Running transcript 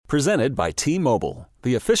Presented by T-Mobile,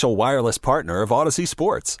 the official wireless partner of Odyssey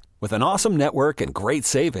Sports. With an awesome network and great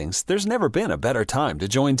savings, there's never been a better time to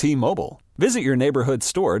join T-Mobile. Visit your neighborhood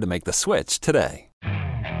store to make the switch today.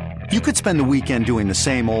 You could spend the weekend doing the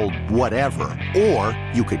same old whatever, or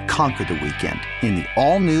you could conquer the weekend in the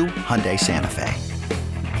all-new Hyundai Santa Fe.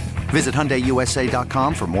 Visit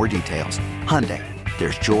HyundaiUSA.com for more details. Hyundai,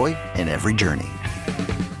 there's joy in every journey.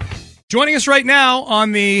 Joining us right now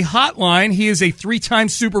on the hotline, he is a 3-time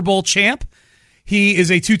Super Bowl champ. He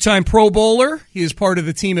is a 2-time Pro Bowler. He is part of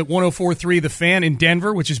the team at 104.3 The Fan in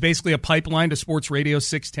Denver, which is basically a pipeline to Sports Radio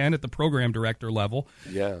 610 at the program director level.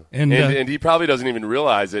 Yeah. And he probably doesn't even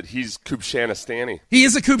realize it. He's Kubshanistani. He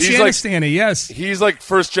is a Kubshanistani, yes. He's like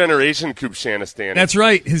first-generation Kubshanistani. That's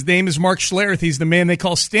right. His name is Mark Schlereth. He's the man they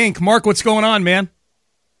call Stink. Mark, what's going on, man?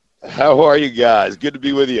 How are you guys? Good to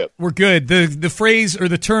be with you. We're good. The phrase or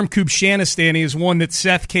the term Kubshanistani is one that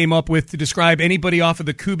Seth came up with to describe anybody off of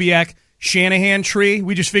the Kubiak-Shanahan tree.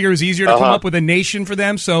 We just figured it was easier to come up with a nation for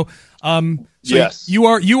them. So, yes. You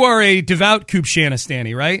are a devout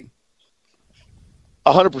Kubshanistani, right?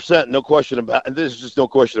 100%, no question about it. There's just no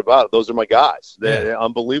question about it. Those are my guys. They're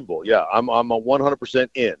unbelievable. Yeah, I'm a 100%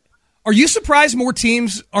 in. Are you surprised more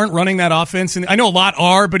teams aren't running that offense? And I know a lot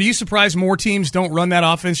are, but are you surprised more teams don't run that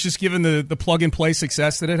offense just given the plug-and-play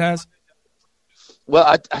success that it has? Well,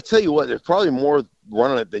 I tell you what, there's probably more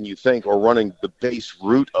running it than you think, or running the base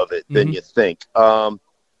root of it than you think.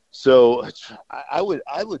 So I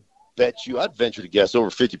would bet you, I'd venture to guess over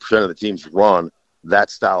 50% of the teams run that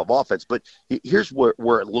style of offense. But here's where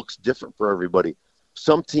it looks different for everybody.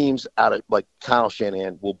 Some teams out of like Kyle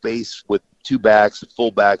Shanahan will base with 2 backs, full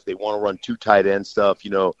backs. They want to run 2 tight end stuff,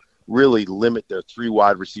 really limit their 3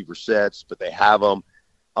 wide receiver sets, but they have them.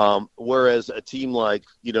 Whereas a team like,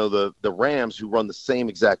 the Rams, who run the same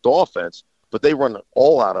exact offense, but they run it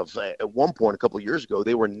all out of, at one point a couple of years ago,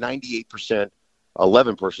 they were 98%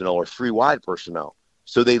 11 personnel or 3 wide personnel.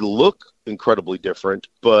 So they look incredibly different,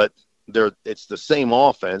 but it's the same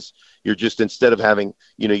offense. You're just, instead of having,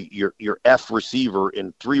 your F receiver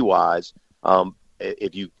in 3 wides,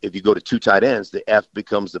 if you go to 2 tight ends, the F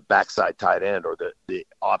becomes the backside tight end or the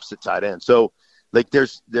opposite tight end. So like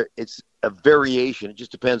it's a variation. It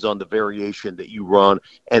just depends on the variation that you run.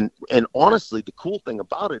 And honestly, the cool thing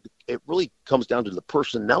about it, it really comes down to the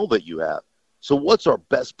personnel that you have. So what's our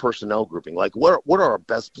best personnel grouping? Like what are our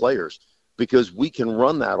best players? Because we can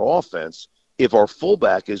run that offense. If our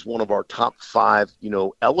fullback is one of our top 5,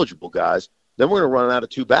 eligible guys, then we're going to run it out of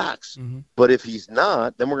 2 backs. Mm-hmm. But if he's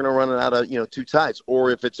not, then we're going to run it out of, 2 tights.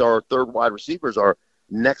 Or if it's our 3rd wide receivers, our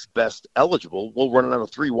next best eligible, we'll run it out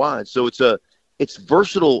of 3 wides. So it's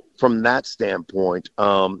versatile from that standpoint,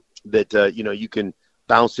 that you can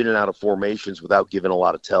bounce in and out of formations without giving a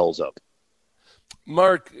lot of tells up.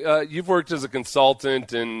 Mark, you've worked as a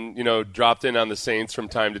consultant and, dropped in on the Saints from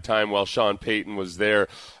time to time while Sean Payton was there.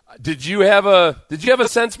 Did you have a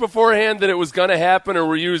sense beforehand that it was going to happen, or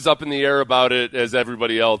were you as up in the air about it as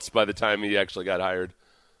everybody else by the time he actually got hired?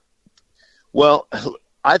 Well,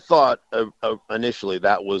 I thought initially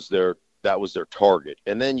that was their target,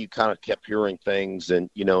 and then you kind of kept hearing things, and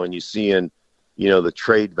and you seeing, the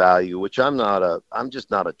trade value, which I'm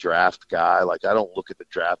just not a draft guy. Like, I don't look at the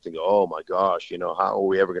draft and go, oh my gosh, how are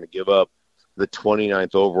we ever going to give up the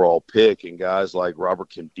 29th overall pick and guys like Robert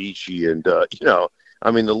Nkemdiche and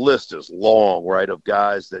the list is long, right, of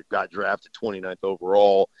guys that got drafted 29th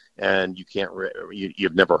overall, and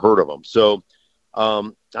you've never heard of them. So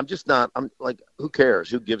I'm like, who cares?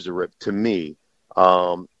 Who gives a rip? To me,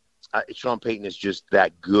 Sean Payton is just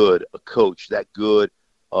that good a coach, that good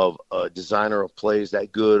of a designer of plays,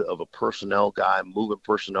 that good of a personnel guy, moving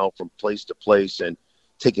personnel from place to place and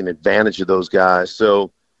taking advantage of those guys.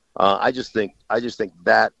 So I just think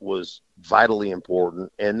that was vitally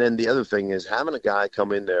important. And then the other thing is having a guy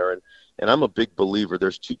come in there, and I'm a big believer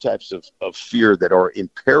there's 2 types of fear that are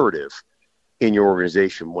imperative in your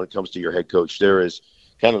organization when it comes to your head coach. There is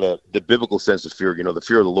kind of the biblical sense of fear, the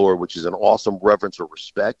fear of the Lord, which is an awesome reverence or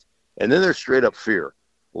respect. And then there's straight up fear.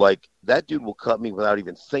 Like, that dude will cut me without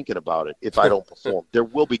even thinking about it if I don't perform. There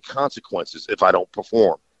will be consequences if I don't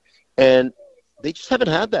perform. And they just haven't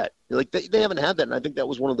had that. Like, they haven't had that. And I think that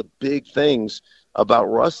was one of the big things about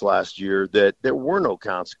Russ last year, that there were no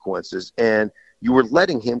consequences. And you were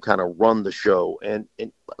letting him kind of run the show. And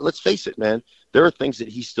let's face it, man, there are things that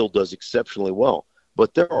he still does exceptionally well.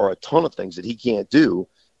 But there are a ton of things that he can't do.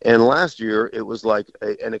 And last year, it was like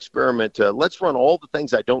an experiment to let's run all the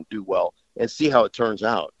things I don't do well and see how it turns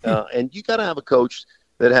out. And you got to have a coach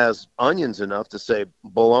that has onions enough to say,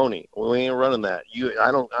 baloney, we ain't running that.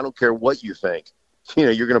 I don't care what you think.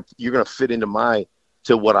 You're gonna fit into my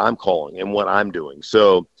to what I'm calling and what I'm doing.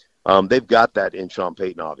 So they've got that in Sean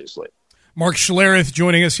Payton, obviously. Mark Schlereth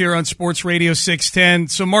joining us here on Sports Radio 610.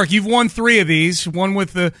 So, Mark, you've won 3 of these, one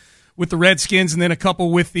with the Redskins and then a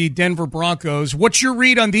couple with the Denver Broncos. What's your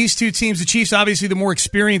read on these 2 teams? The Chiefs, obviously the more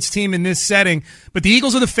experienced team in this setting, but the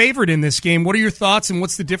Eagles are the favorite in this game. What are your thoughts, and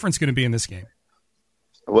what's the difference going to be in this game?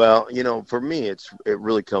 Well, for me, it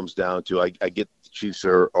really comes down to I get the Chiefs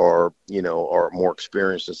are more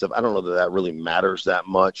experienced and stuff. I don't know that really matters that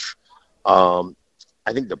much.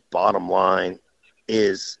 I think the bottom line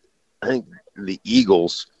is I think the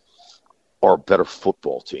Eagles are a better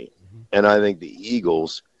football team, and I think the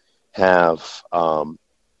Eagles have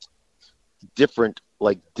different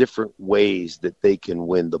ways that they can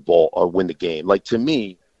win the ball or win the game. Like, to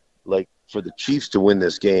me, like, for the Chiefs to win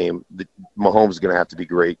this game, Mahomes is going to have to be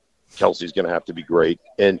great. Kelsey's going to have to be great.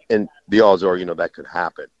 And the odds are, that could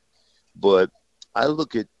happen. But I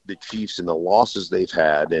look at the Chiefs and the losses they've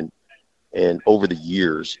had and over the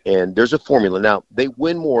years, and there's a formula. Now, they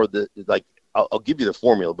win more, I'll give you the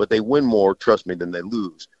formula, but they win more, trust me, than they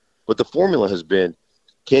lose. But the formula has been,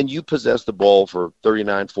 can you possess the ball for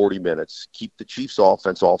 39, 40 minutes, keep the Chiefs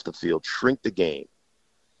offense off the field, shrink the game,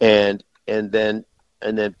 and then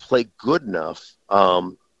play good enough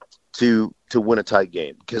to win a tight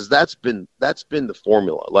game? Because that's been the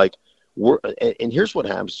formula. Like, and here's what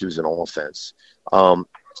happens to as an offense.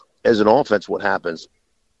 As an offense, what happens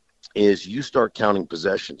is you start counting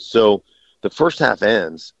possessions. So the first half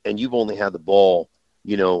ends, and you've only had the ball,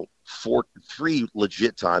 3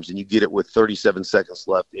 legit times, and you get it with 37 seconds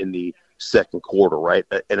left in the second quarter, right?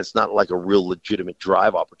 And it's not like a real legitimate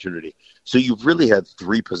drive opportunity. So you've really had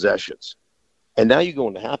 3 possessions. And now you go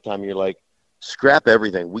into halftime, and you're like, scrap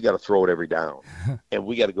everything. We got to throw it every down, and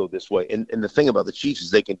we got to go this way. And the thing about the Chiefs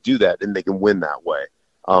is they can do that, and they can win that way.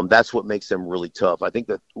 That's what makes them really tough. I think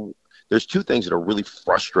that there's 2 things that are really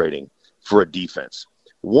frustrating for a defense.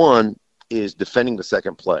 One is defending the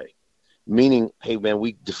second play, meaning, hey, man,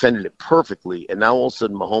 we defended it perfectly, and now all of a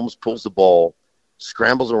sudden Mahomes pulls the ball,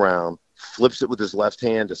 scrambles around, flips it with his left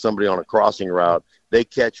hand to somebody on a crossing route. They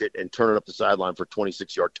catch it and turn it up the sideline for a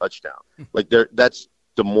 26-yard touchdown. Like, that's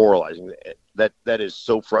demoralizing. That is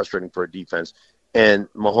so frustrating for a defense. And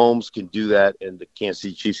Mahomes can do that, and the Kansas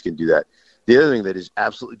City Chiefs can do that. The other thing that is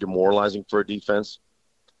absolutely demoralizing for a defense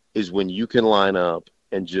is when you can line up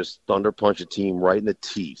and just thunder punch a team right in the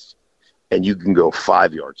teeth, and you can go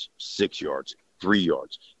 5 yards, 6 yards, 3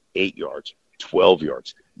 yards, 8 yards, 12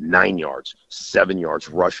 yards, 9 yards, 7 yards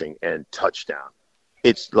rushing, and touchdown.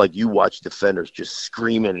 It's like you watch defenders just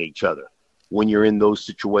screaming at each other when you're in those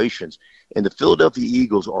situations. And the Philadelphia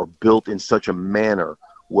Eagles are built in such a manner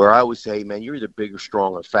where I always say, man, you're either big or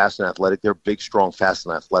strong or fast and athletic. They're big, strong, fast,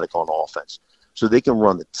 and athletic on offense. So they can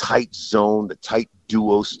run the tight zone, the tight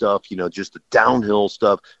duo stuff, just the downhill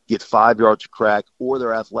stuff, get 5 yards of crack, or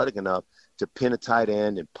they're athletic enough to pin a tight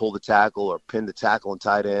end and pull the tackle, or pin the tackle and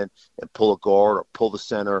tight end and pull a guard or pull the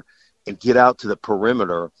center and get out to the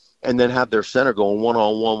perimeter, and then have their center going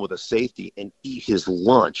one-on-one with a safety and eat his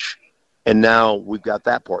lunch. And now we've got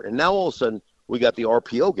that part. And now all of a sudden we got the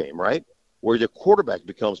RPO game, right, where the quarterback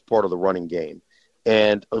becomes part of the running game.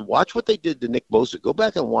 And watch what they did to Nick Bosa. Go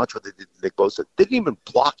back and watch what they did to Nick Bosa. They didn't even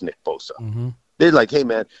block Nick Bosa. Mm-hmm. They're like, hey,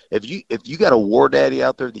 man, if you got a war daddy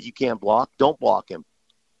out there that you can't block, don't block him.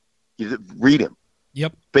 You read him.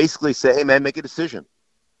 Yep. Basically say, hey, man, make a decision.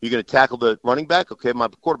 You're going to tackle the running back? Okay, my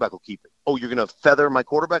quarterback will keep it. Oh, you're going to feather my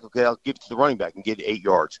quarterback? Okay, I'll give it to the running back and get 8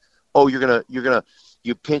 yards. Oh,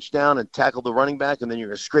 you pinch down and tackle the running back, and then you're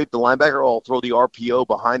going to scrape the linebacker. Oh, I'll throw the RPO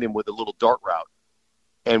behind him with a little dart route,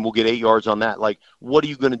 and we'll get 8 yards on that. Like, what are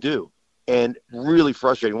you going to do? And really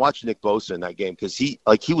frustrating watching Nick Bosa in that game, because he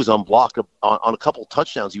was unblocked on a couple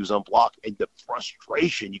touchdowns. He was unblocked, and the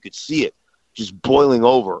frustration, you could see it just boiling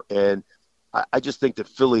over. And I just think that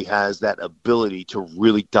Philly has that ability to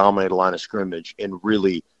really dominate a line of scrimmage and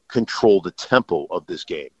really control the tempo of this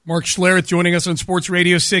game. Mark Schlereth joining us on Sports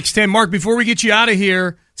Radio 610. Mark, before we get you out of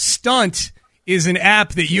here, Stunt is an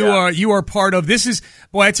app that you are part of. This is,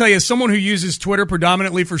 boy, I tell you, as someone who uses Twitter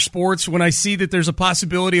predominantly for sports, when I see that there's a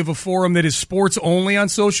possibility of a forum that is sports only on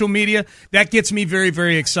social media, that gets me very,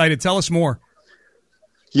 very excited. Tell us more.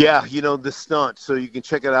 Yeah, the Stunt. So you can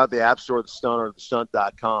check it out, the App Store, the Stunt, or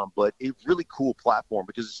thestunt.com. But it's a really cool platform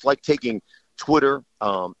because it's like taking Twitter,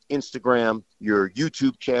 Instagram, your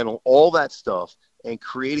YouTube channel, all that stuff, and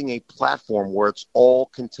creating a platform where it's all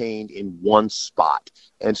contained in one spot.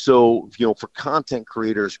 And so, for content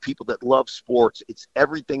creators, people that love sports, it's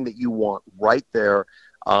everything that you want right there.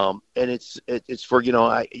 And it's for, you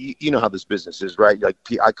know how this business is, right? Like,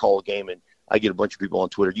 I call a game and I get a bunch of people on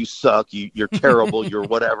Twitter. You suck. You're terrible. You're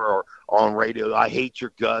whatever. Or on radio, I hate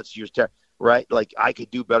your guts. You're right. Like, I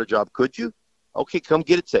could do a better job. Could you? Okay, come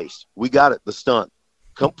get a taste. We got it. The Stunt.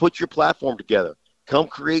 Come put your platform together. Come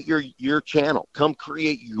create your channel. Come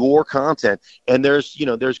create your content. And there's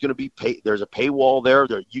going to be there's a paywall there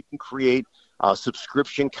that you can create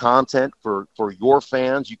subscription content for your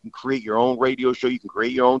fans. You can create your own radio show. You can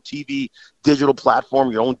create your own TV digital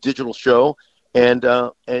platform, your own digital show. And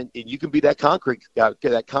you can be that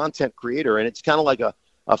content creator, and it's kind of like a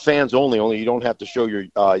fans only you don't have to show your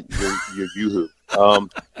Yoo-hoo.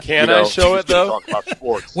 Can I show it though? Talk about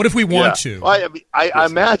sports. What if we want to? I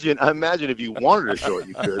imagine if you wanted to show it,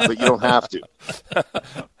 you could, but you don't have to.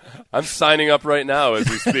 I'm signing up right now as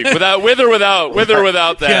we speak. With or without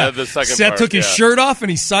the second Seth part. took his shirt off and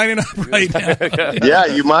he's signing up right now. Yeah,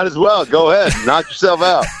 you might as well. Go ahead. Knock yourself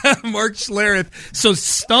out. Mark Schlereth. So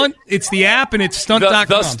Stunt, it's the app and it's stunt.com.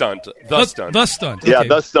 The Stunt. The Stunt. Yeah, Okay.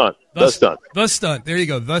 The Stunt. The Stunt. The Stunt. There you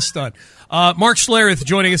go. The Stunt. Mark Schlereth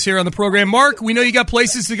joining us here on the program. Mark, we know you got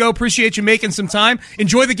places to go. Appreciate you making some time.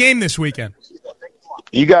 Enjoy the game this weekend.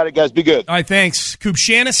 You got it, guys. Be good. All right, thanks.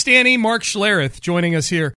 Kubshanistani, Mark Schlereth joining us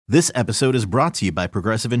here. This episode is brought to you by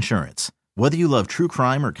Progressive Insurance. Whether you love true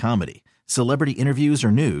crime or comedy, celebrity interviews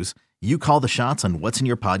or news, you call the shots on what's in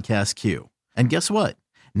your podcast queue. And guess what?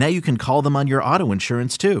 Now you can call them on your auto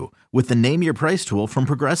insurance too with the Name Your Price tool from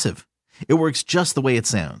Progressive. It works just the way it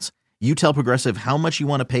sounds. You tell Progressive how much you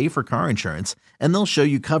want to pay for car insurance, and they'll show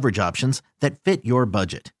you coverage options that fit your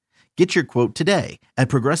budget. Get your quote today at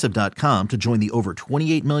Progressive.com to join the over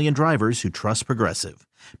 28 million drivers who trust Progressive.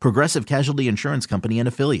 Progressive Casualty Insurance Company and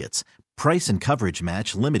Affiliates. Price and coverage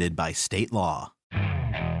match limited by state law.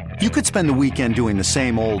 You could spend the weekend doing the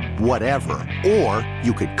same old whatever, or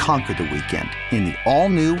you could conquer the weekend in the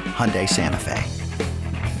all-new Hyundai Santa Fe.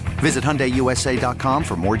 Visit HyundaiUSA.com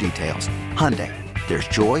for more details. Hyundai, there's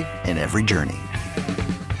joy in every journey.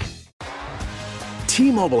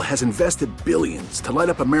 T-Mobile has invested billions to light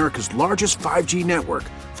up America's largest 5G network,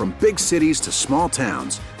 from big cities to small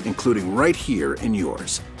towns, including right here in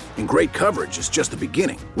yours. And great coverage is just the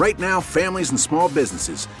beginning. Right now, families and small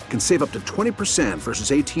businesses can save up to 20%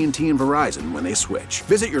 versus AT&T and Verizon when they switch.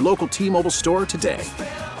 Visit your local T-Mobile store today.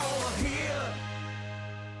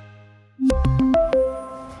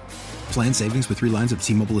 Plan savings with 3 lines of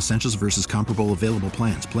T-Mobile Essentials versus comparable available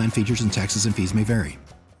plans. Plan features and taxes and fees may vary.